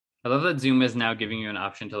I love that Zoom is now giving you an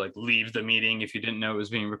option to like leave the meeting if you didn't know it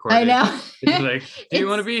was being I recorded. know. It's like, do you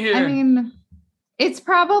want to be I here? mean, it's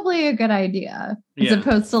probably a good idea as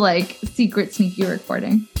opposed to like secret sneaky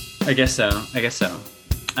recording. I guess so.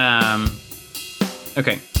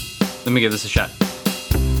 Okay, let me give this a shot.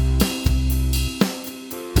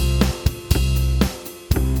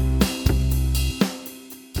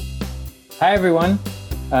 Hi, everyone.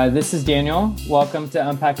 This is Daniel. Welcome to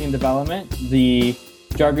Unpacking Development, the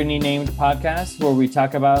jargony named podcast where we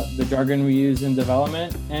talk about the jargon we use in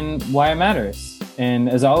development and why it matters. And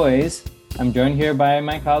as always, I'm joined here by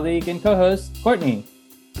my colleague and co-host, Courtney.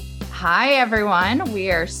 Hi, everyone.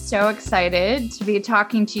 We are so excited to be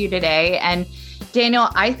talking to you today. And Daniel,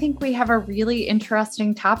 I think we have a really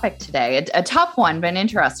interesting topic today, a tough one, but an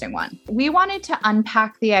interesting one. We wanted to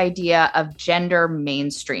unpack the idea of gender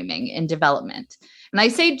mainstreaming in development. And I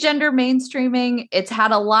say gender mainstreaming, it's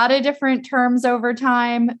had a lot of different terms over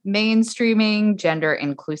time: mainstreaming, gender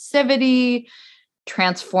inclusivity,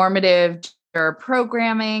 transformative gender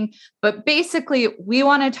programming. But basically, we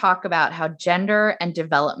want to talk about how gender and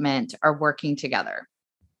development are working together.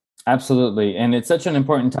 Absolutely. And it's such an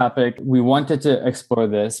important topic. We wanted to explore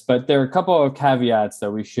this, but there are a couple of caveats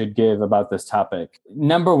that we should give about this topic.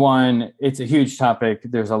 Number one, it's a huge topic.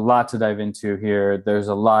 There's a lot to dive into here. There's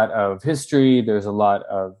a lot of history. There's a lot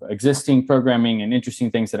of existing programming and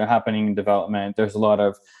interesting things that are happening in development. There's a lot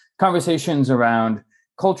of conversations around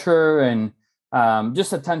culture and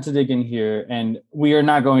just a ton to dig in here. And we are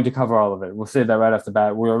not going to cover all of it. We'll say that right off the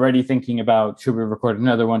bat. We're already thinking about, should we record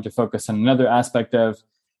another one to focus on another aspect of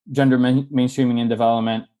gender mainstreaming in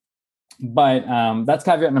development. But that's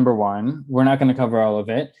caveat number one. We're not going to cover all of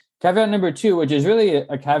it. Caveat number two, which is really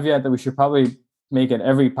a caveat that we should probably make at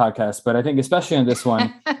every podcast, but I think especially in this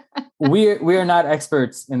one, we are not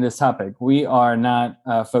experts in this topic. We are not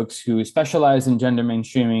folks who specialize in gender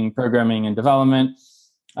mainstreaming, programming, and development.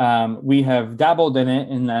 We have dabbled in it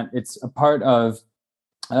in that it's a part of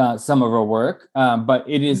some of our work, but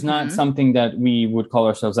it is not something that we would call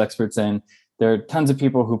ourselves experts in. There are tons of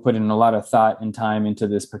people who put in a lot of thought and time into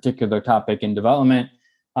this particular topic in development,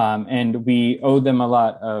 and we owe them a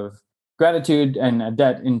lot of gratitude and a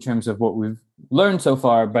debt in terms of what we've learned so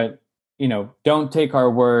far. But don't take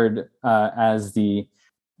our word as the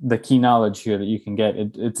key knowledge here that you can get.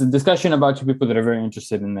 It's a discussion about two people that are very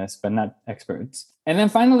interested in this, but not experts. And then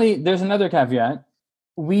finally, there's another caveat.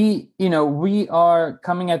 We are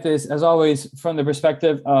coming at this, as always, from the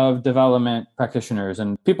perspective of development practitioners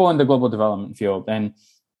and people in the global development field. And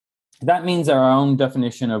that means our own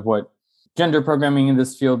definition of what gender programming in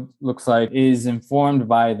this field looks like is informed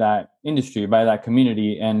by that industry, by that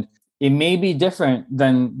community. And it may be different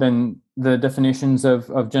than the definitions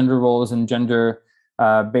of gender roles and gender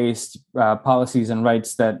based policies and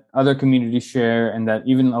rights that other communities share, and that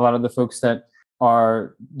even a lot of the folks that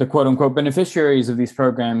are the quote unquote beneficiaries of these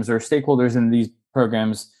programs or stakeholders in these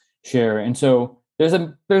programs share. And so there's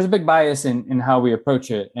a big bias in how we approach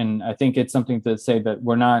it. And I think it's something to say that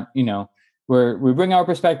we're not, we bring our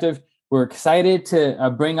perspective. We're excited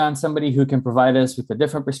to bring on somebody who can provide us with a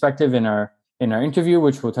different perspective in our interview,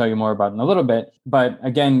 which we'll tell you more about in a little bit. But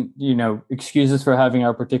again, excuses for having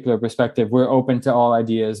our particular perspective. We're open to all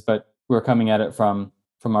ideas, but we're coming at it from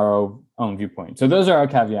our own viewpoint. So those are our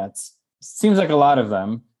caveats. Seems like a lot of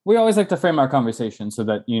them. We always like to frame our conversation so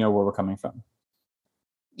that you know where we're coming from.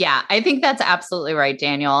 Yeah, I think that's absolutely right,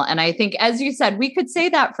 Daniel. And I think, as you said, we could say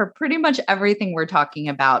that for pretty much everything we're talking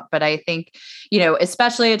about. But I think,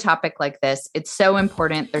 especially a topic like this, it's so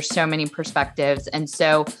important. There's so many perspectives. And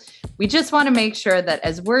so we just want to make sure that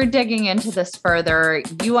as we're digging into this further,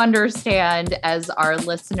 you understand, as our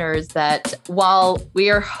listeners, that while we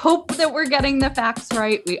hope that we're getting the facts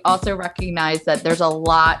right, we also recognize that there's a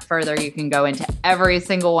lot further you can go into every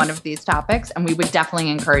single one of these topics. And we would definitely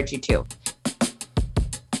encourage you to.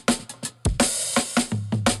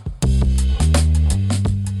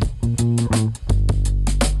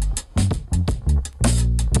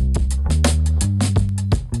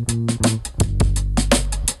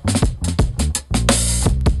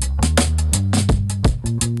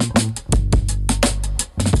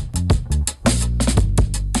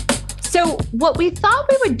 What we thought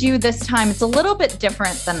we would do this time is a little bit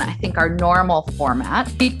different than I think our normal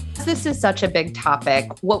format. Because this is such a big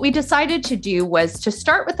topic, what we decided to do was to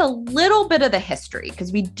start with a little bit of the history,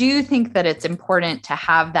 because we do think that it's important to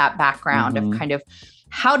have that background of kind of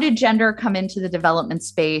how did gender come into the development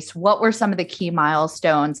space? What were some of the key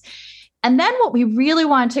milestones? And then what we really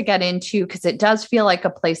want to get into, because it does feel like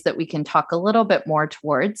a place that we can talk a little bit more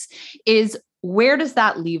towards, is where does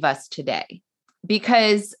that leave us today?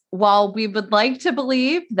 because while we would like to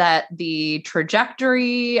believe that the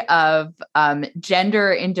trajectory of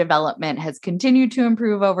gender in development has continued to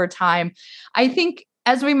improve over time, I think,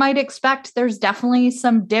 as we might expect, there's definitely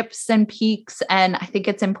some dips and peaks, and I think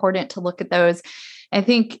it's important to look at those. I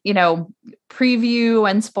think, preview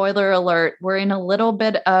and spoiler alert, we're in a little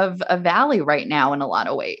bit of a valley right now in a lot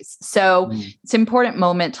of ways. So it's an important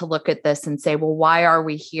moment to look at this and say, well, why are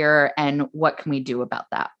we here and what can we do about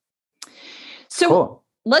that? So cool.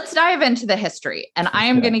 Let's dive into the history. And I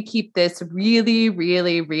am going to keep this really,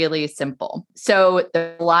 really, really simple. So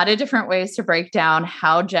there are a lot of different ways to break down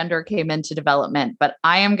how gender came into development, but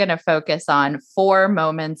I am going to focus on 4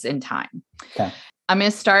 moments in time. Okay. I'm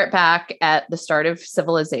going to start back at the start of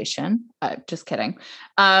civilization. Just kidding.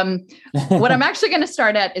 What I'm actually going to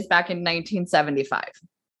start at is back in 1975.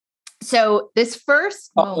 So this first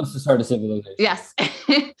almost the start of civilization. Yes.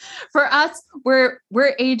 For us, we're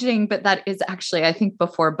aging, but that is actually, I think,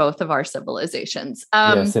 before both of our civilizations.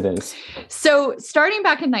 Yes, it is. So starting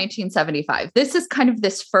back in 1975, this is kind of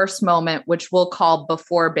this first moment, which we'll call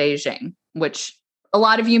before Beijing, which a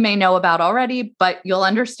lot of you may know about already, but you'll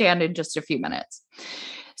understand in just a few minutes.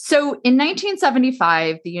 So in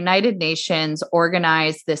 1975, the United Nations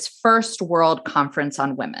organized this first World Conference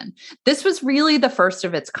on Women. This was really the first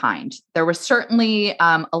of its kind. There was certainly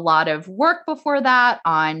a lot of work before that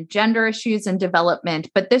on gender issues and development,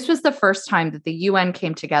 but this was the first time that the UN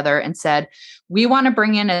came together and said, we want to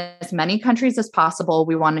bring in as many countries as possible.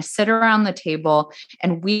 We want to sit around the table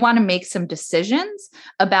and we want to make some decisions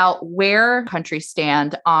about where countries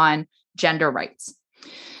stand on gender rights.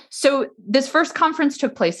 So this first conference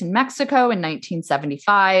took place in Mexico in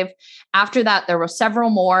 1975. After that, there were several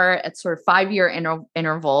more at sort of 5-year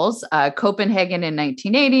intervals, Copenhagen in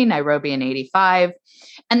 1980, Nairobi in 85.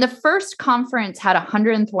 And the first conference had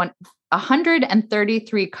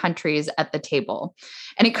 133 countries at the table.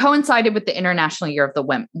 And it coincided with the International Year of the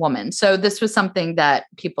Woman. So this was something that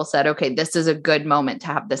people said, okay, this is a good moment to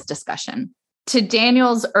have this discussion. To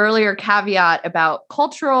Daniel's earlier caveat about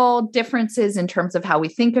cultural differences in terms of how we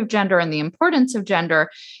think of gender and the importance of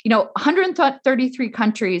gender, 133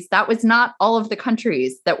 countries, that was not all of the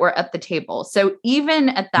countries that were at the table. So even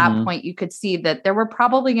at that point, you could see that there were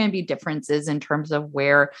probably going to be differences in terms of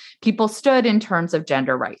where people stood in terms of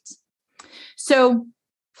gender rights. So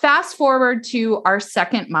fast forward to our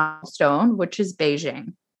second milestone, which is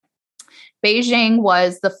Beijing. Beijing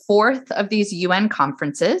was the 4th of these UN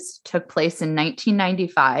conferences, took place in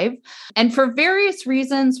 1995. And for various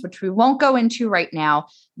reasons, which we won't go into right now,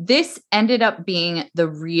 this ended up being the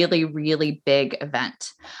really, really big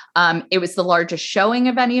event. It was the largest showing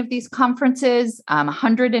of any of these conferences.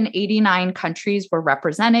 189 countries were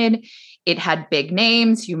represented. It had big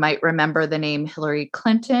names. You might remember the name Hillary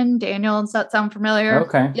Clinton. Daniel, does that sound familiar?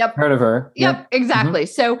 Okay. Yep. Heard of her. Yep, exactly.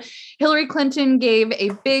 So Hillary Clinton gave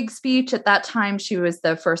a big speech at that time. She was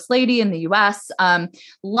the first lady in the US. A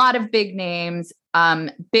lot of big names,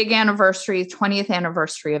 big anniversary, 20th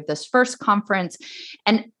anniversary of this first conference.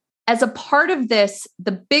 And as a part of this,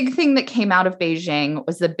 the big thing that came out of Beijing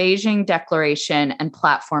was the Beijing Declaration and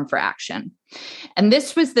Platform for Action. And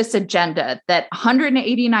this was this agenda that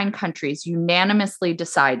 189 countries unanimously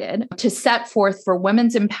decided to set forth for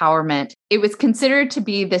women's empowerment. It was considered to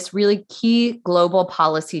be this really key global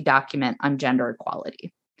policy document on gender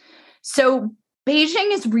equality. So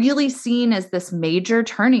Beijing is really seen as this major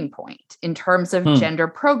turning point in terms of gender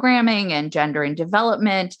programming and gender in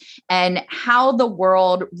development and how the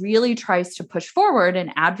world really tries to push forward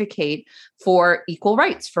and advocate for equal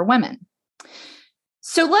rights for women.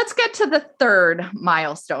 So let's get to the third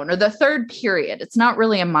milestone or the third period. It's not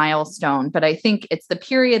really a milestone, but I think it's the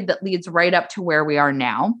period that leads right up to where we are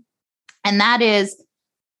now. And that is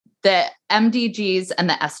the MDGs and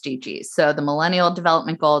the SDGs. So the Millennial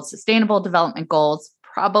Development Goals, Sustainable Development Goals,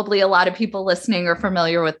 probably a lot of people listening are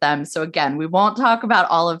familiar with them. So again, we won't talk about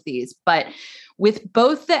all of these, but with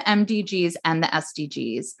both the MDGs and the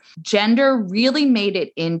SDGs, gender really made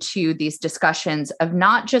it into these discussions of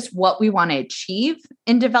not just what we want to achieve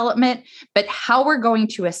in development, but how we're going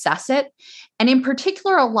to assess it. And in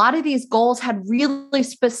particular, a lot of these goals had really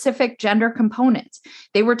specific gender components.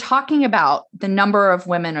 They were talking about the number of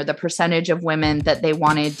women or the percentage of women that they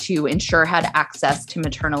wanted to ensure had access to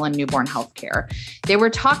maternal and newborn health care. They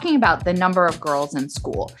were talking about the number of girls in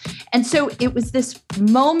school. And so it was this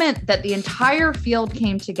moment that the entire field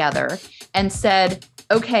came together and said,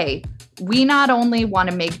 okay, we not only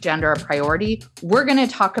want to make gender a priority, we're going to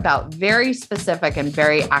talk about very specific and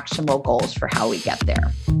very actionable goals for how we get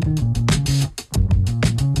there.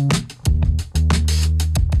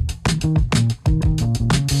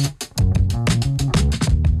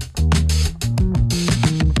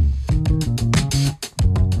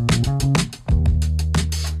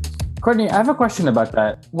 Courtney, I have a question about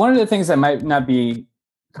that. One of the things that might not be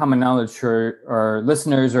common knowledge for our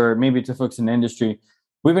listeners or maybe to folks in the industry,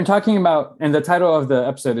 we've been talking about, and the title of the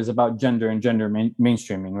episode is about gender and gender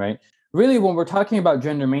mainstreaming, right? Really, when we're talking about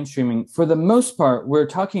gender mainstreaming, for the most part, we're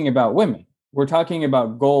talking about women. We're talking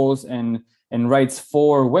about goals and rights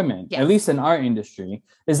for women, Yes. At least in our industry.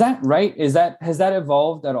 Is that right? Has that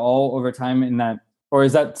evolved at all over time in that, or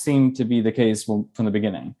does that seem to be the case from the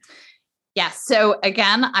beginning? Yes. So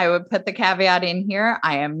again, I would put the caveat in here.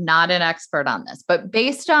 I am not an expert on this, but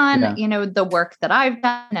based on, the work that I've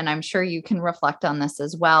done, and I'm sure you can reflect on this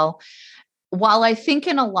as well. While I think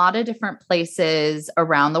in a lot of different places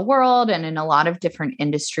around the world and in a lot of different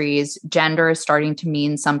industries, gender is starting to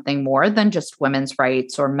mean something more than just women's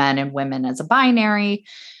rights or men and women as a binary.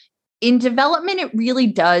 In development, it really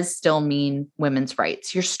does still mean women's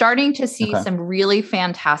rights. You're starting to see some really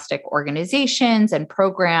fantastic organizations and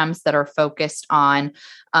programs that are focused on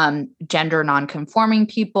gender nonconforming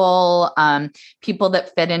people, people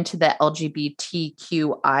that fit into the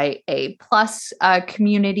LGBTQIA plus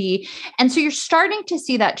community. And so you're starting to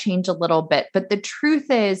see that change a little bit. But the truth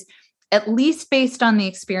is, at least based on the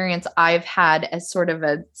experience I've had as sort of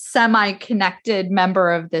a semi-connected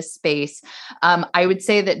member of this space, I would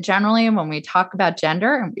say that generally when we talk about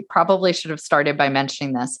gender, and we probably should have started by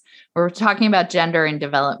mentioning this, when we're talking about gender and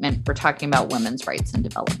development, we're talking about women's rights and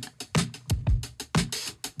development.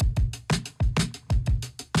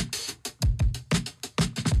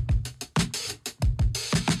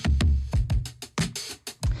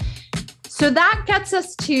 So that gets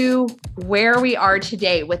us to where we are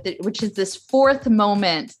today with it, which is this fourth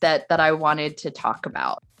moment that I wanted to talk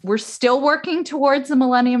about. We're still working towards the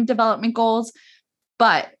Millennium Development Goals,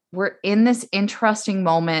 but we're in this interesting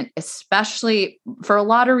moment, especially for a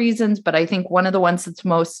lot of reasons. But I think one of the ones that's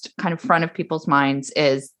most kind of front of people's minds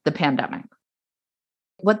is the pandemic.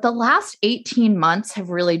 What the last 18 months have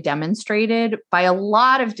really demonstrated by a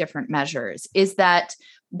lot of different measures is that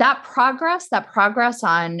progress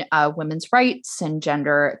on women's rights and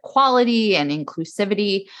gender equality and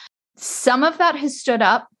inclusivity, some of that has stood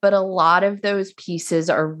up, but a lot of those pieces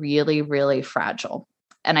are really, really fragile.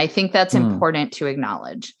 And I think that's important to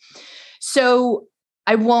acknowledge. So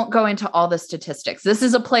I won't go into all the statistics. This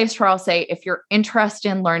is a place where I'll say, if you're interested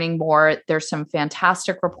in learning more, there's some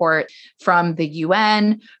fantastic report from the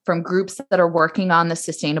UN, from groups that are working on the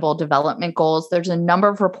Sustainable Development Goals. There's a number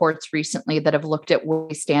of reports recently that have looked at where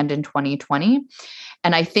we stand in 2020.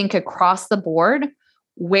 And I think across the board,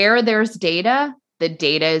 where there's data, the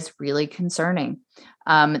data is really concerning.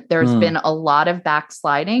 There's been a lot of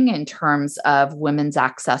backsliding in terms of women's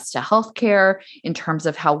access to healthcare, in terms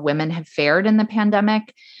of how women have fared in the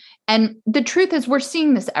pandemic. And the truth is, we're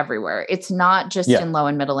seeing this everywhere. It's not just in low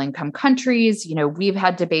and middle income countries. We've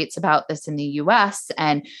had debates about this in the US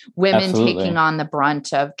and women taking on the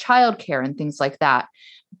brunt of childcare and things like that.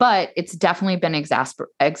 But it's definitely been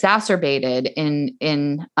exacerbated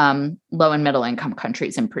in low and middle income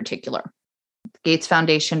countries in particular. Gates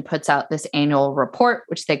Foundation puts out this annual report,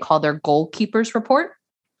 which they call their Goal Keepers Report.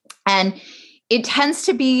 And it tends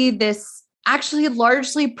to be this actually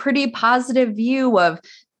largely pretty positive view of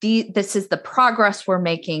this is the progress we're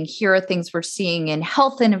making. Here are things we're seeing in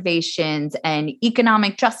health innovations and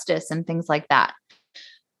economic justice and things like that.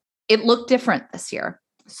 It looked different this year.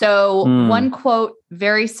 So one quote,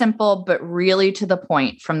 very simple, but really to the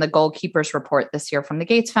point from the Goal Keepers Report this year from the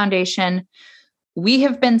Gates Foundation: "We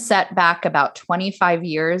have been set back about 25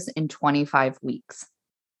 years in 25 weeks."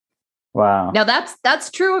 Wow. Now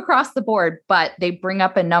that's true across the board, but they bring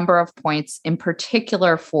up a number of points in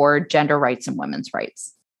particular for gender rights and women's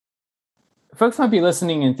rights. Folks might be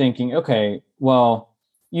listening and thinking, okay, well,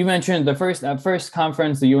 you mentioned the first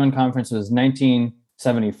conference, the UN conference, was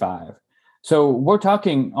 1975. So we're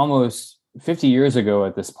talking almost 50 years ago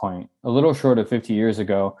at this point, a little short of 50 years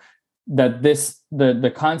ago, that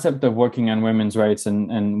the concept of working on women's rights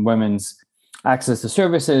and women's access to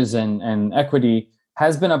services and equity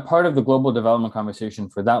has been a part of the global development conversation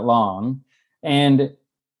for that long. And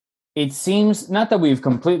it seems not that we've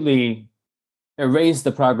completely erased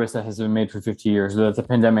the progress that has been made for 50 years, or that the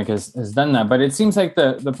pandemic has done that, but it seems like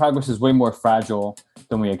the progress is way more fragile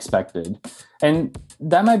than we expected. And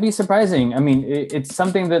that might be surprising. I mean, it's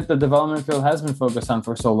something that the development field has been focused on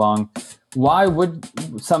for so long. Why would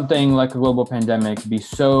something like a global pandemic be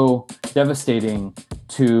so devastating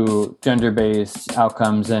to gender-based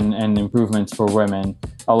outcomes and improvements for women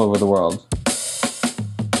all over the world?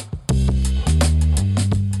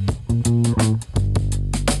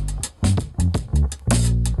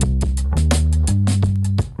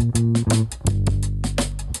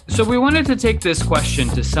 So we wanted wanted to take this question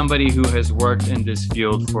to somebody who has worked in this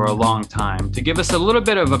field for a long time to give us a little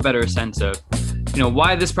bit of a better sense of,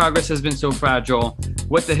 why this progress has been so fragile,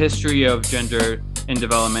 what the history of gender in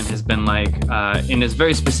development has been like in this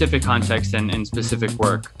very specific context and specific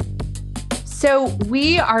work. So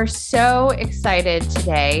we are so excited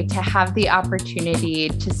today to have the opportunity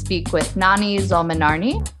to speak with Nani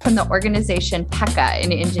Zulminarni from the organization PEKKA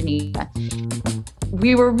in Indonesia.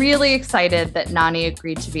 We were really excited that Nani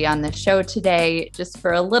agreed to be on the show today. Just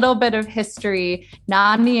for a little bit of history,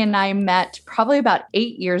 Nani and I met probably about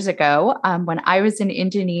 8 years ago when I was in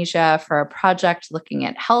Indonesia for a project looking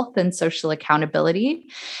at health and social accountability.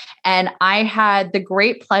 And I had the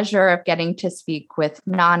great pleasure of getting to speak with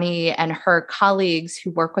Nani and her colleagues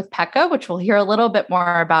who work with PEKKA, which we'll hear a little bit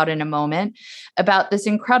more about in a moment, about this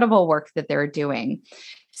incredible work that they're doing.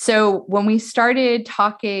 So when we started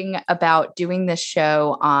talking about doing this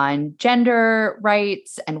show on gender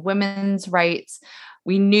rights and women's rights,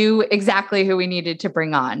 we knew exactly who we needed to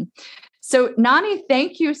bring on. So Nani,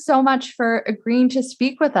 thank you so much for agreeing to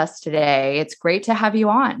speak with us today. It's great to have you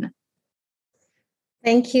on.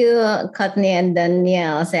 Thank you, Courtney and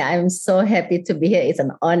Danielle. I'm so happy to be here. It's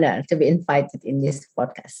an honor to be invited in this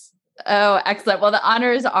podcast. Oh, excellent. Well, the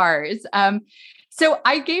honor is ours. So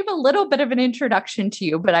I gave a little bit of an introduction to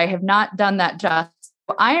you, but I have not done that justice.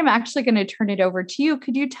 I am actually going to turn it over to you.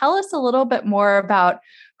 Could you tell us a little bit more about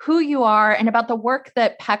who you are and about the work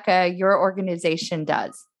that PEKKA, your organization,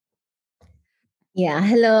 does? Yeah,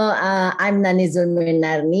 hello. I'm Nani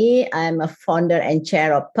Zulminarni. I'm a founder and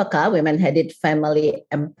chair of PEKKA, Women-Headed Family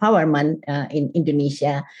Empowerment in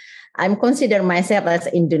Indonesia. I'm consider myself as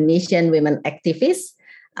Indonesian women activist.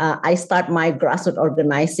 I start my grassroots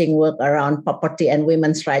organizing work around property and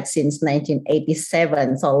women's rights since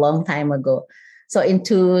 1987, so a long time ago. So in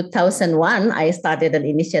 2001, I started an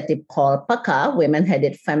initiative called PEKKA,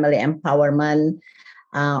 Women-Headed Family Empowerment,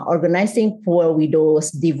 organizing poor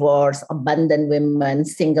widows, divorced, abandoned women,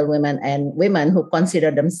 single women, and women who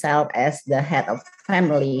consider themselves as the head of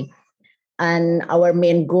family. And our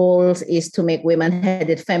main goals is to make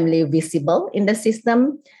women-headed family visible in the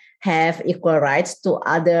system, have equal rights to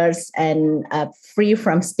others, and free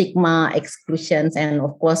from stigma, exclusions, and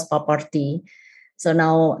of course, poverty. So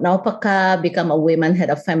now PEKKA become a women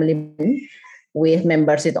head of family with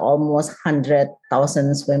members in almost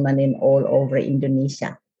 100,000 women in all over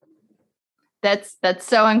Indonesia. That's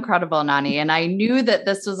so incredible, Nani. And I knew that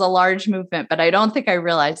this was a large movement, but I don't think I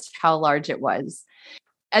realized how large it was.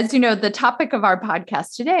 As you know, the topic of our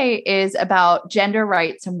podcast today is about gender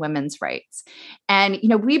rights and women's rights. And,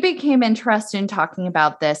 we became interested in talking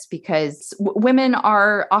about this because women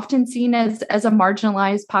are often seen as a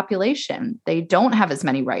marginalized population. They don't have as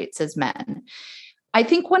many rights as men. I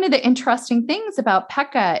think one of the interesting things about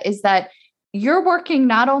PEKKA is that you're working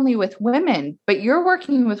not only with women, but you're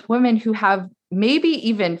working with women who have maybe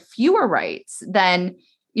even fewer rights than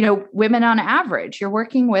women on average. You're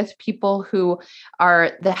working with people who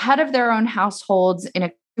are the head of their own households in a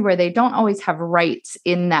country where they don't always have rights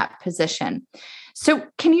in that position. So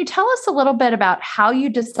can you tell us a little bit about how you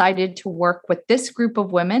decided to work with this group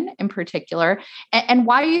of women in particular, and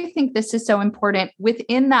why you think this is so important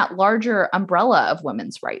within that larger umbrella of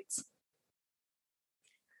women's rights?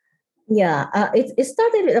 Yeah, it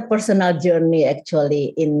started with a personal journey,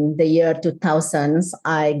 actually. In the year 2000,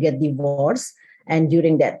 I get divorced. And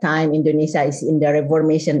during that time, Indonesia is in the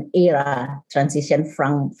Reformation era, transition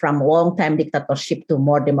from long-time dictatorship to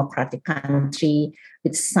more democratic country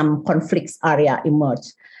with some conflicts area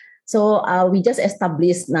emerged. So we just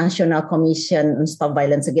established National Commission on Stop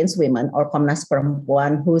Violence Against Women, or Komnas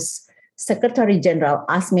Perempuan, whose Secretary General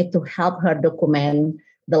asked me to help her document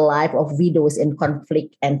the life of widows in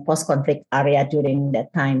conflict and post-conflict area during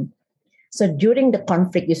that time. So during the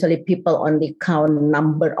conflict, usually people only count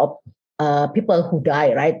number of people who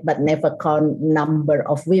die, right? But never count number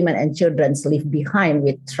of women and children left behind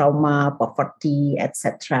with trauma, poverty,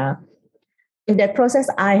 etc. In that process,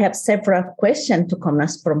 I have several questions to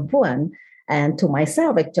Komnas Perempuan and to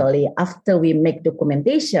myself, actually, after we make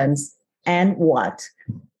documentations, and what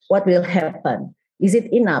will happen? Is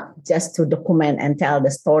it enough just to document and tell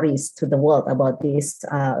the stories to the world about this,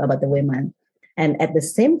 about the women? And at the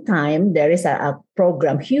same time, there is a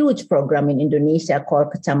program, huge program in Indonesia called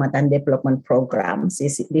Kecamatan Development Program.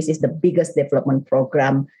 This is the biggest development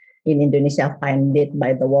program in Indonesia, funded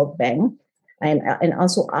by the World Bank, and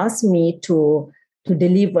also asked me to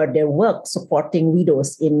deliver their work supporting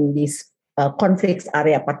widows in this conflict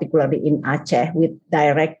area, particularly in Aceh, with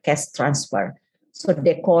direct cash transfer. So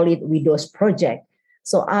they call it Widows Project.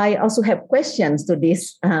 So I also have questions to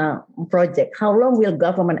this project. How long will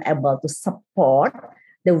government able to support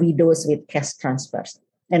the widows with cash transfers.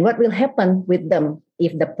 And what will happen with them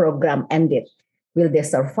if the program ended? Will they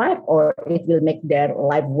survive, or it will make their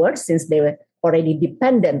life worse since they were already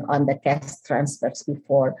dependent on the cash transfers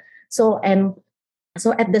before? So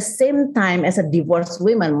at the same time, as a divorced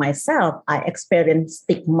woman myself, I experienced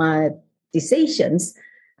stigmatizations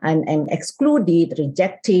and excluded,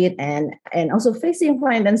 rejected, and also facing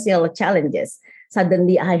financial challenges.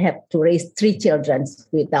 Suddenly, I have to raise 3 children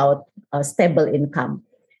without a stable income.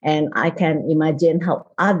 And I can imagine how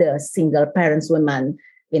other single parents, women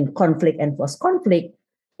in conflict and post-conflict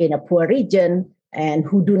in a poor region and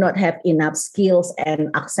who do not have enough skills and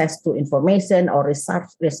access to information or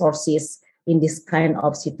resources in this kind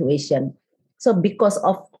of situation. So because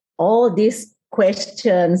of all these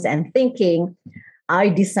questions and thinking, I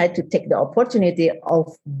decided to take the opportunity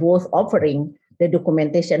of both offering the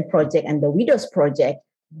documentation project and the widows project,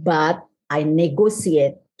 but I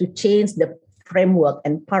negotiate to change the framework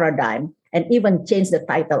and paradigm and even change the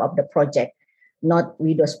title of the project, not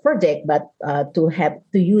widows project, but to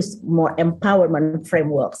use more empowerment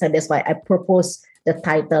framework. So that's why I propose the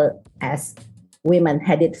title as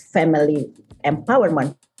Women-Headed Family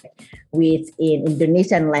Empowerment, which in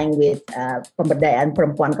Indonesian language, Pemberdayaan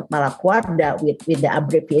Perempuan Kepala Keluarga with the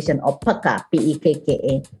abbreviation of PEKKA,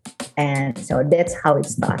 PEKKA. And so that's how it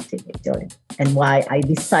started actually, and why I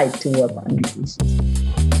decided to work on these issues.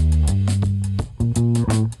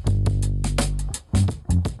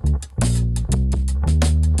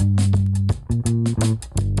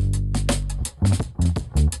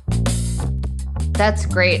 That's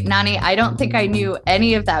great. Nani, I don't think I knew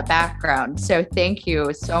any of that background. So thank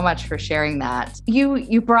you so much for sharing that.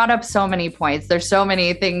 You brought up so many points. There's so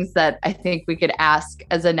many things that I think we could ask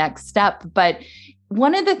as a next step. But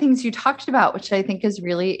one of the things you talked about, which I think is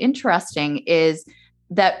really interesting, is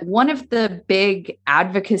that one of the big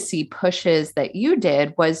advocacy pushes that you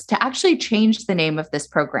did was to actually change the name of this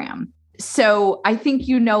program. So I think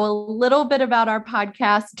you know a little bit about our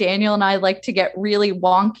podcast. Daniel and I like to get really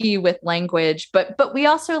wonky with language, but we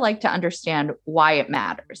also like to understand why it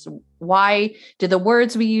matters. Why do the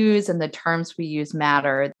words we use and the terms we use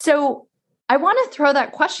matter? So I want to throw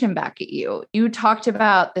that question back at you. You talked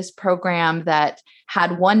about this program that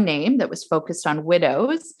had one name that was focused on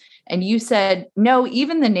widows. And you said, no,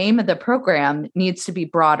 even the name of the program needs to be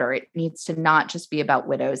broader. It needs to not just be about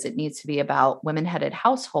widows. It needs to be about women-headed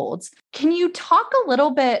households. Can you talk a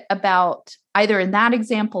little bit about, either in that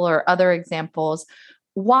example or other examples,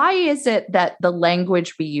 why is it that the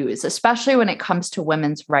language we use, especially when it comes to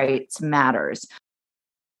women's rights, matters?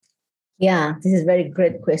 Yeah, this is very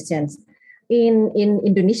great questions. In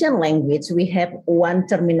Indonesian language, we have one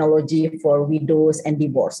terminology for widows and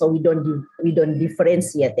divorce. So we don't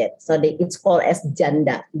differentiate it. So it's called as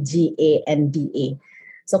janda, Ganda.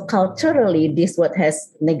 So culturally, this word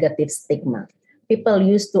has negative stigma. People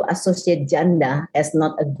used to associate janda as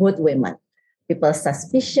not a good woman. People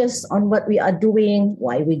suspicious on what we are doing,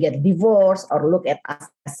 why we get divorced, or look at us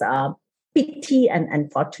as a pity and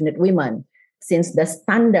unfortunate women. Since the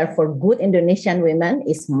standard for good Indonesian women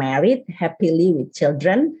is married happily with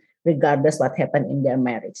children, regardless what happened in their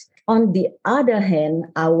marriage. On the other hand,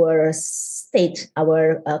 our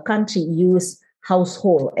country use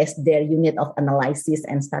household as their unit of analysis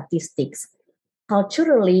and statistics.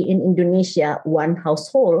 Culturally, in Indonesia, one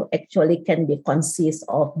household actually can be consist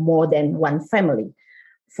of more than one family.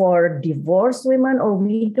 For divorced women or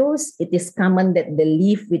widows, it is common that they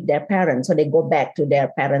live with their parents. So they go back to their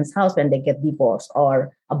parents' house when they get divorced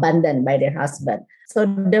or abandoned by their husband. So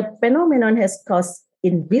the phenomenon has caused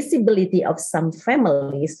invisibility of some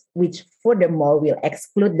families, which furthermore will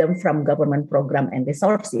exclude them from government program and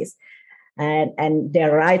resources. And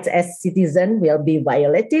their rights as citizens will be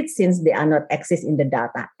violated since they are not accessed in the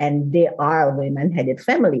data. And they are women-headed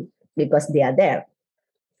family because they are there.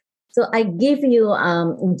 So I give you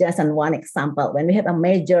just one example. When we have a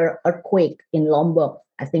major earthquake in Lombok,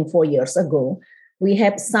 I think 4 years ago, we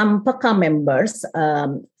have some PEKKA members,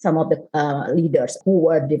 some of the leaders who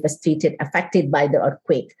were devastated, affected by the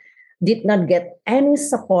earthquake, did not get any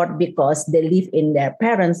support because they live in their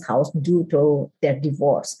parents' house due to their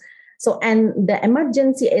divorce. So, and the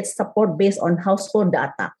emergency aid support based on household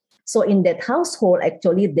data. So in that household,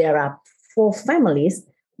 actually, there are 4 families.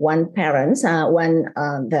 One parents,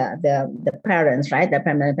 the parents, right, the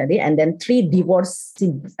family, and then 3 divorced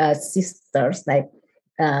sisters, like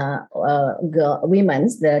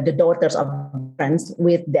women's, the daughters of friends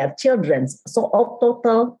with their children. So of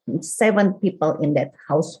total 7 people in that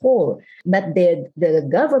household. But the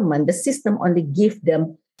government, the system only give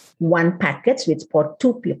them one package, which for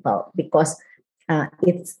 2 people, because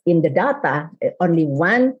it's in the data only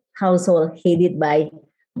one household headed by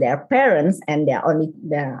their parents, and they're only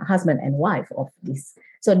the husband and wife of this.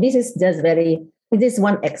 So this is just this is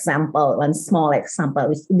one example, one small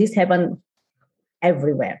example. This happens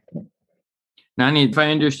everywhere. Nani, if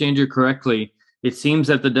I understand you correctly, it seems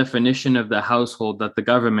that the definition of the household that the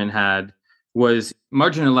government had was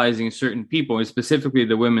marginalizing certain people, and specifically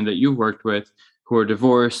the women that you've worked with who are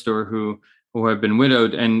divorced or who have been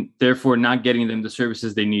widowed, and therefore not getting them the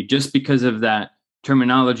services they need just because of that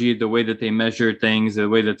terminology, the way that they measured things, the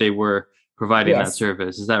way that they were providing that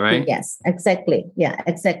service. Is that right? Yes, exactly. Yeah,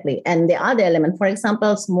 exactly. And the other element, for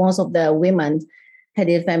example, most of the women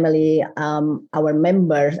headed family, our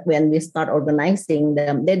members, when we start organizing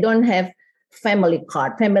them, they don't have family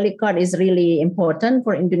card. Family card is really important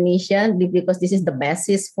for Indonesia because this is the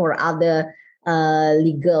basis for other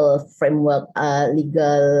legal framework,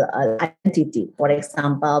 legal identity, for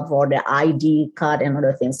example, for the ID card and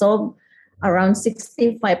other things. So around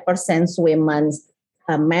 65% women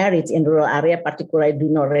married in rural area particularly do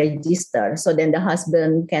not register. So then the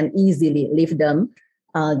husband can easily leave them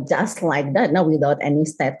just like that, now without any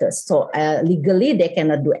status. So legally they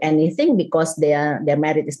cannot do anything because their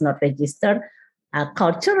marriage is not registered.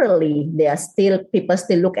 Culturally, people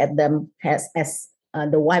still look at them as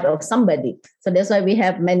the wife of somebody. So that's why we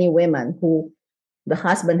have many women who the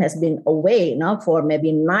husband has been away now for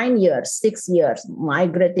maybe 9 years, 6 years,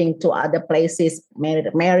 migrating to other places,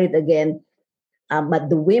 married again. But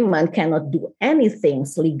the women cannot do anything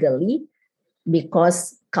legally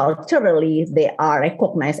because culturally they are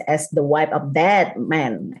recognized as the wife of that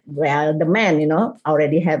man, where the man,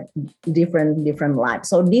 already have different lives.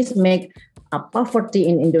 So this make poverty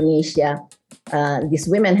in Indonesia. This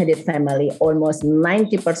women-headed family, almost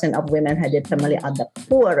 90% of women-headed family are the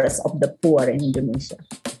poorest of the poor in Indonesia.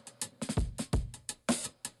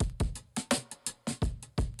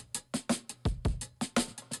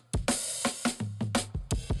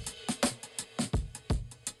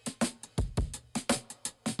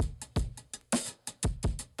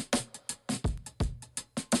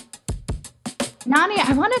 Nani,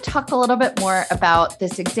 I want to talk a little bit more about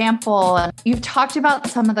this example. You've talked about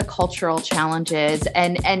some of the cultural challenges,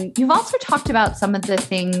 and you've also talked about some of the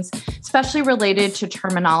things, especially related to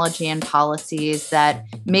terminology and policies that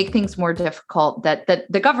make things more difficult that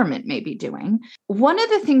the government may be doing. One of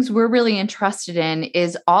the things we're really interested in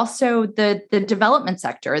is also the development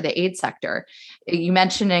sector, the aid sector. You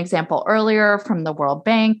mentioned an example earlier from the World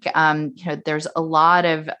Bank. There's a lot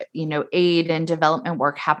of, aid and development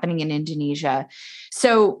work happening in Indonesia.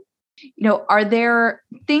 So, are there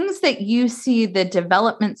things that you see the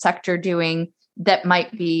development sector doing that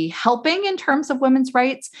might be helping in terms of women's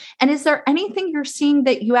rights? And is there anything you're seeing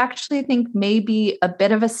that you actually think may be a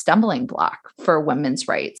bit of a stumbling block for women's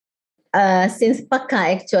rights? Since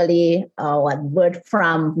PEKKA actually word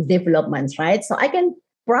from development, right? So I can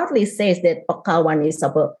broadly say that PEKKA one is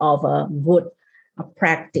of a good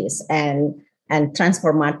practice and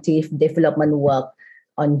transformative development work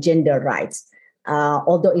on gender rights.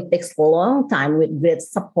 Although it takes a long time with great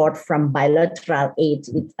support from bilateral aid,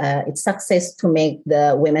 its success to make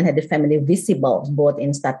the women-headed family visible, both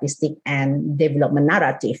in statistic and development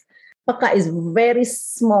narrative. PEKKA is very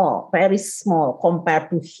small compared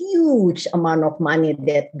to huge amount of money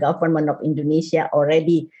that government of Indonesia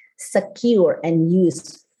already secure and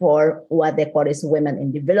use for what they call is women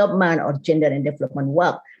in development or gender and development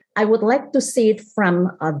work. I would like to see it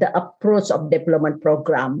from the approach of development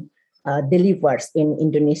program delivers in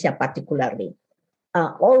Indonesia particularly.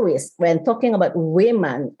 Always when talking about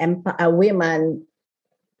women in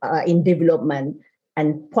development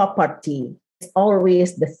and property,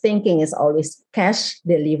 the thinking is always cash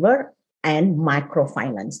deliver and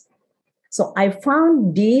microfinance. So I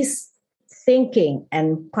found this thinking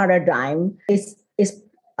and paradigm is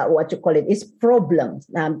what you call it is problems.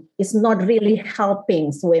 It's not really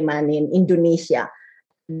helping women in Indonesia.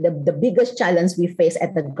 The biggest challenge we face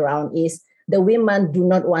at the ground is the women do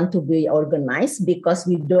not want to be organized because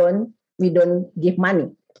we don't give money.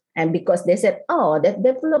 And because they said, that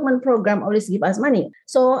development program always give us money.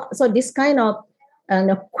 So this kind of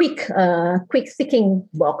quick thinking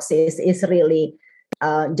boxes is really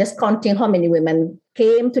just counting how many women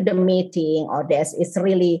came to the meeting or this.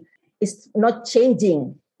 It's not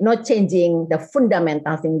changing the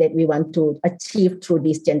fundamental thing that we want to achieve through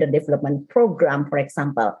this gender development program, for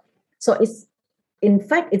example. So it's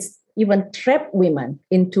even trap women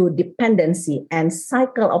into dependency and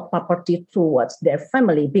cycle of poverty towards their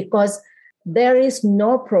family because there is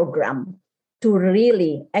no program to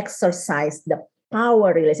really exercise the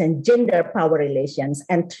power relation, gender power relations,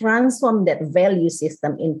 and transform that value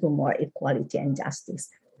system into more equality and justice.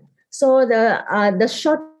 So the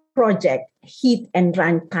short project, hit and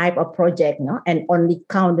run type of project, and only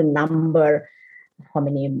count the number, how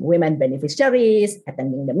many women beneficiaries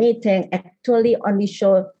attending the meeting, actually only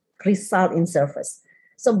show result in surface.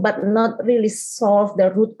 So, but not really solve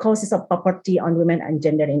the root causes of poverty on women and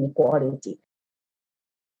gender inequality.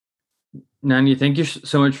 Nani, thank you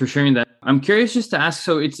so much for sharing that. I'm curious just to ask.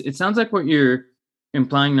 So it sounds like what you're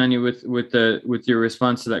implying, Nani, with your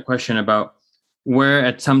response to that question about where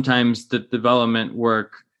at sometimes the development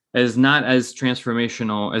work is not as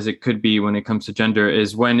transformational as it could be when it comes to gender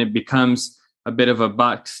is when it becomes a bit of a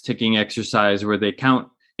box ticking exercise where they count.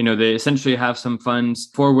 They essentially have some funds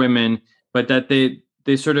for women, but that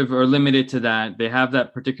they sort of are limited to that. They have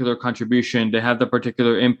that particular contribution. They have the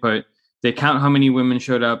particular input. They count how many women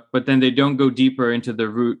showed up, but then they don't go deeper into the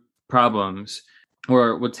root problems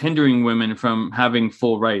or what's hindering women from having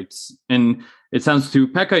full rights. And it sounds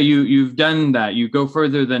through PEKKA, you've done that. You go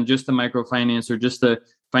further than just the microfinance or just the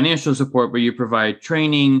financial support, but you provide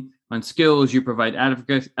training on skills. You provide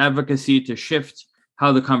advocacy to shift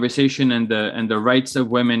how the conversation and the rights of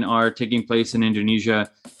women are taking place in Indonesia.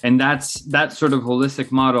 And that sort of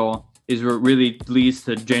holistic model is what really leads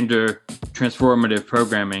to gender transformative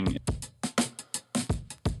programming.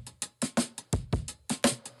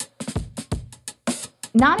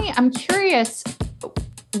 Nani, I'm curious,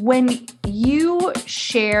 when you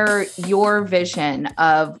share your vision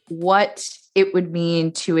of what it would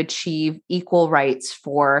mean to achieve equal rights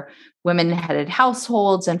for women-headed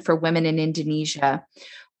households and for women in Indonesia,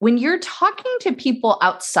 when you're talking to people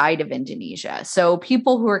outside of Indonesia, so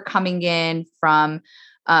people who are coming in from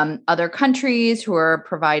other countries who are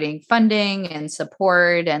providing funding and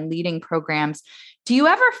support and leading programs, do you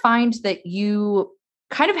ever find that you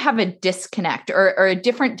kind of have a disconnect or a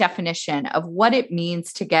different definition of what it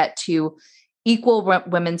means to get to equal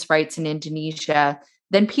women's rights in Indonesia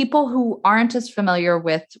than people who aren't as familiar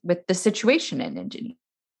with the situation in Indonesia?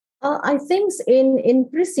 I think in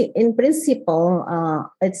principle,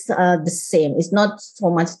 it's the same. It's not so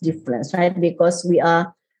much difference, right? Because we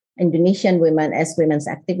are Indonesian women as women's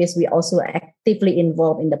activists, we also actively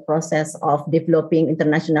involved in the process of developing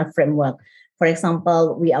international framework. For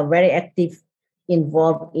example, we are very active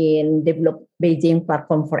involved in develop Beijing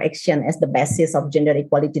Platform for Action as the basis of gender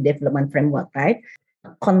equality development framework, right?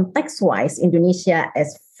 Context-wise, Indonesia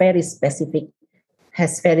has very specific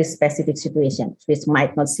situations which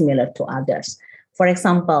might not similar to others. For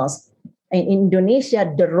example, in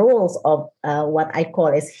Indonesia, the roles of what I call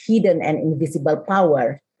as hidden and invisible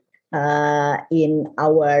power in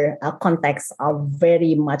our context are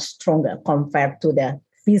very much stronger compared to the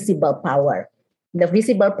visible power. The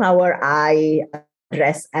visible power I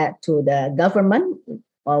address to the government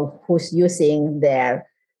who's using their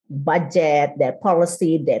budget, their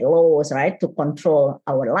policy, their laws, right, to control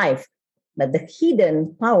our life. But the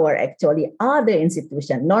hidden power actually are the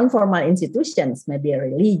institutions, non-formal institutions, maybe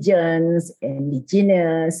religions,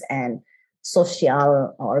 indigenous and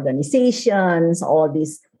social organizations, all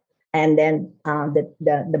these. And then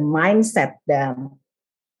the mindset, the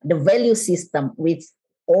value system which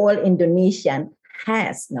all Indonesian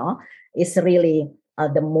has, is really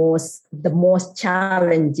the most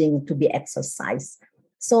challenging to be exercised.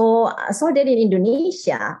 So that in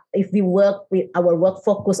Indonesia, if we work with our work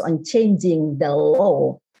focus on changing the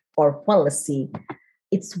law or policy,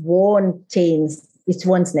 it won't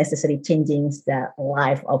necessarily changing the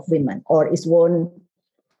life of women, or it won't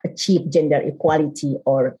achieve gender equality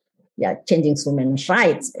or changing women's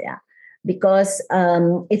rights. Because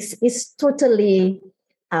it's totally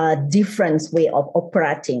a different way of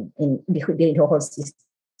operating in the whole system.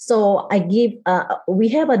 So we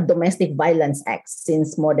have a domestic violence act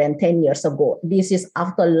since more than 10 years ago. This is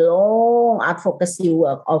after long advocacy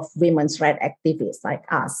work of women's rights activists like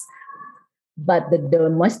us. But the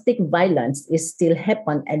domestic violence is still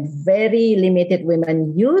happen, and very limited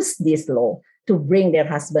women use this law to bring their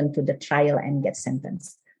husband to the trial and get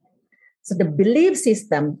sentenced. So the belief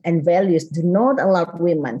system and values do not allow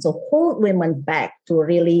women, so hold women back to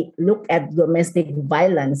really look at domestic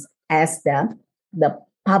violence as the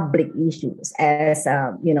public issues, as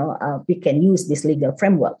we can use this legal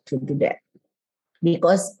framework to do that.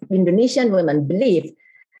 Because Indonesian women believe,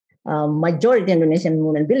 majority Indonesian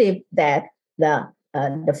women believe that the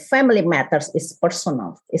family matters is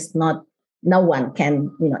personal. It's not, no one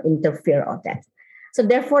can interfere on that. So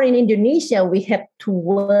therefore, in Indonesia, we have to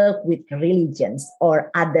work with religions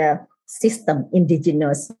or other system,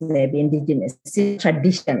 indigenous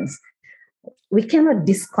traditions. We cannot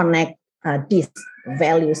disconnect this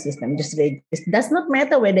value system. It does not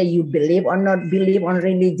matter whether you believe or not believe on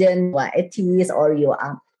religion, or atheist, or you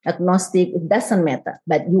are agnostic, it doesn't matter,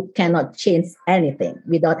 but you cannot change anything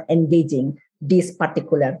without engaging this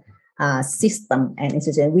particular system and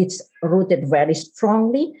institution, which rooted very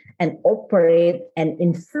strongly and operate and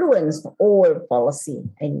influence all policy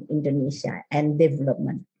in Indonesia and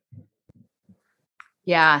development.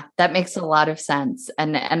 Yeah, that makes a lot of sense.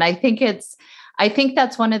 And I think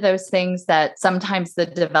that's one of those things that sometimes the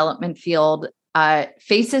development field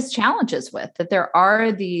faces challenges with, that there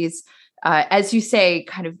are these, as you say,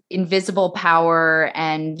 kind of invisible power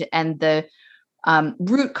and the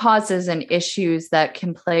root causes and issues that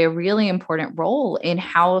can play a really important role in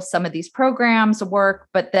how some of these programs work,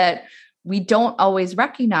 but that we don't always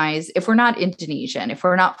recognize if we're not Indonesian, if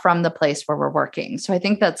we're not from the place where we're working. So I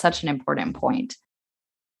think that's such an important point.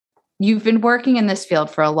 You've been working in this field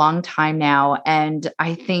for a long time now. And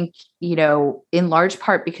I think, in large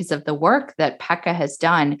part because of the work that PEKKA has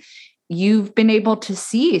done, you've been able to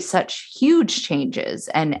see such huge changes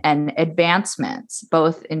and advancements,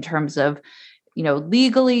 both in terms of,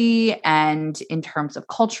 legally and in terms of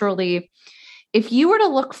culturally. If you were to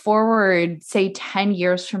look forward, say 10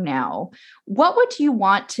 years from now, what would you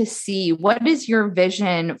want to see? What is your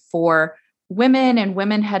vision for women and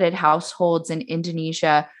women-headed households in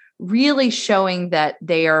Indonesia, really showing that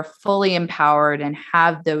they are fully empowered and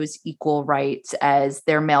have those equal rights as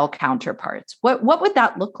their male counterparts? What would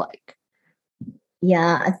that look like?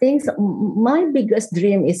 Yeah, I think my biggest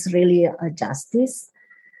dream is really justice,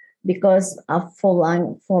 because for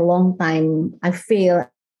a long time, I feel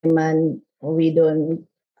women, we don't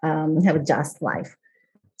have a just life.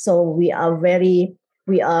 So we are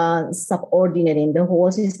subordinate in the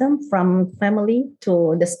whole system, from family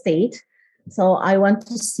to the state. So I want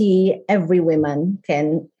to see every woman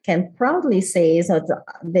can proudly say that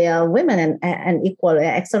they are women and equal,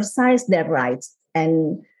 exercise their rights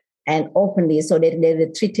and openly, so that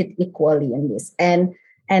they're treated equally in this. And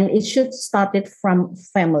it should start it from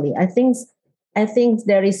family. I think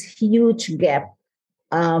there is huge gap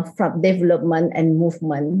from development and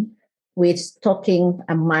movement, which talking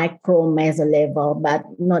a micro meso level, but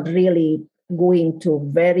not really going to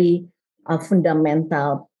very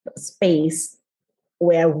fundamental space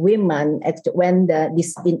where women, when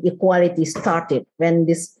this inequality started, when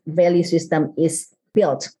this value system is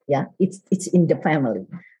built, it's in the family.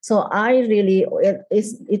 So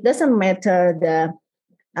it doesn't matter the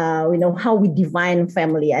how we define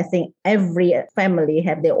family. I think every family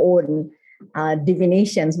have their own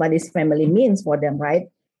definitions what this family means for them, right?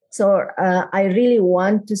 So I really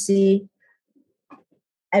want to see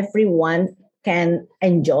everyone can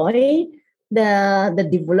enjoy the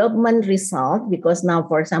development result, because now,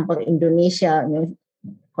 for example, Indonesia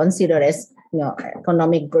considered as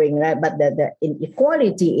economic growing, right? But the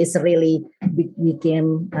inequality is really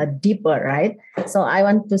became deeper, right? So I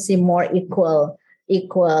want to see more equal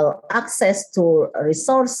access to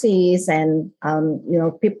resources, and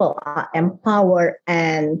people are empowered,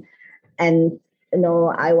 and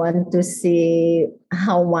I want to see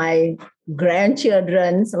how my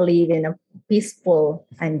grandchildren live in a peaceful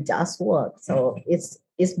and just world. So it's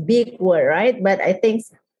big word, right? But I think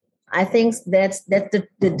that's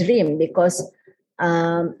the dream, because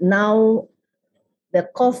now the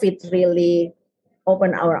COVID really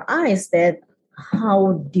opened our eyes that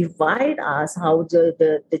how divide us, how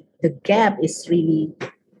the gap is really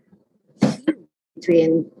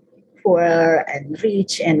between poor and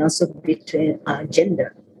rich, and also between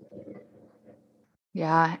gender.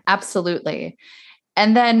 Yeah, absolutely.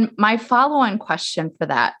 And then my follow-on question for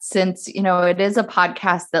that, since, it is a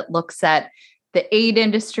podcast that looks at the aid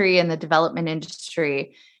industry and the development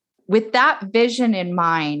industry, with that vision in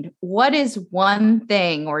mind, what is one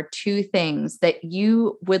thing or two things that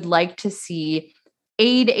you would like to see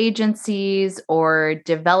aid agencies or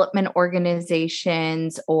development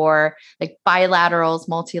organizations or like bilaterals,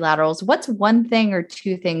 multilaterals? What's one thing or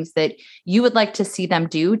two things that you would like to see them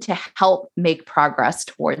do to help make progress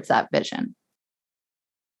towards that vision?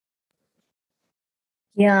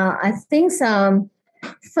 Yeah, I think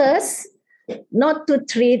first, not to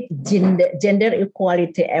treat gender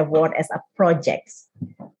equality award as a project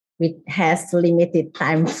which has limited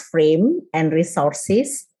time frame and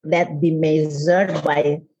resources that be measured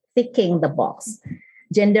by ticking the box.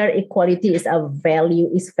 Gender equality is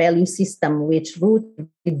value system which roots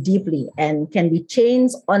deeply and can be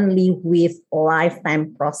changed only with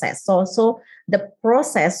lifetime process. So the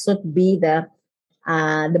process should be the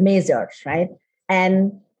measures, right?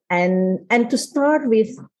 And to start with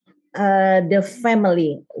the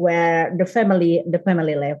family, where the family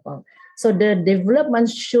level. So the development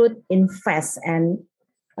should invest and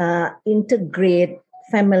integrate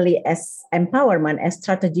family as empowerment as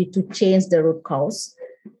strategy to change the root cause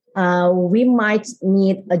We might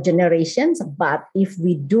need a generation, but if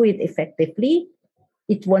we do it effectively,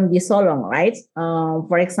 it won't be so long, right?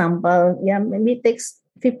 For example, maybe it takes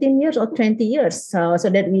 15 years or 20 years, so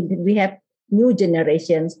that we have new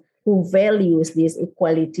generations who values this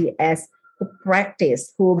equality as who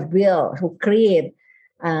practice, who build, who create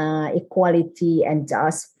equality and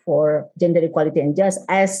just for gender equality and just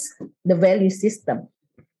as the value system.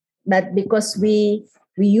 But because we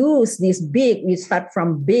use we start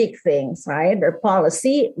from big things, right? The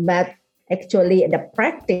policy, but actually the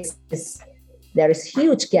practice there is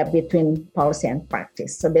huge gap between policy and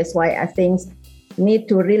practice. So that's why I think need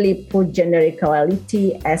to really put gender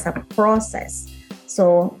equality as a process.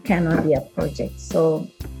 So cannot be a project. So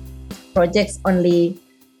projects only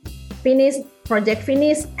project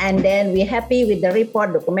finish, and then we're happy with the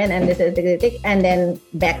report, document, and then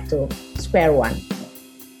back to square one.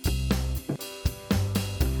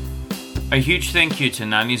 A huge thank you to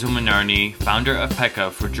Nani Zulminarni, founder of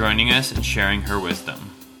PEKKA, for joining us and sharing her wisdom.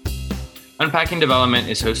 Unpacking Development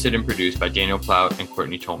is hosted and produced by Daniel Plout and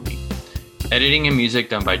Courtney Tolmie. Editing and music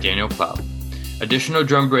done by Daniel Plout. Additional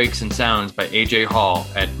drum breaks and sounds by AJ Hall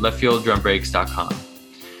at leftfielddrumbreaks.com.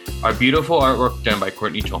 Our beautiful artwork done by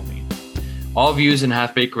Courtney Tolmie. All views and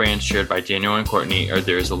half-baked rants shared by Daniel and Courtney are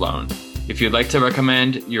theirs alone. If you'd like to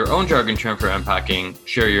recommend your own jargon term for unpacking,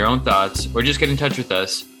 share your own thoughts, or just get in touch with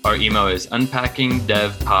us, our email is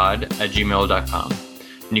unpackingdevpod@gmail.com.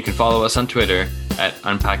 And you can follow us on Twitter at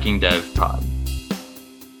unpackingdevpod.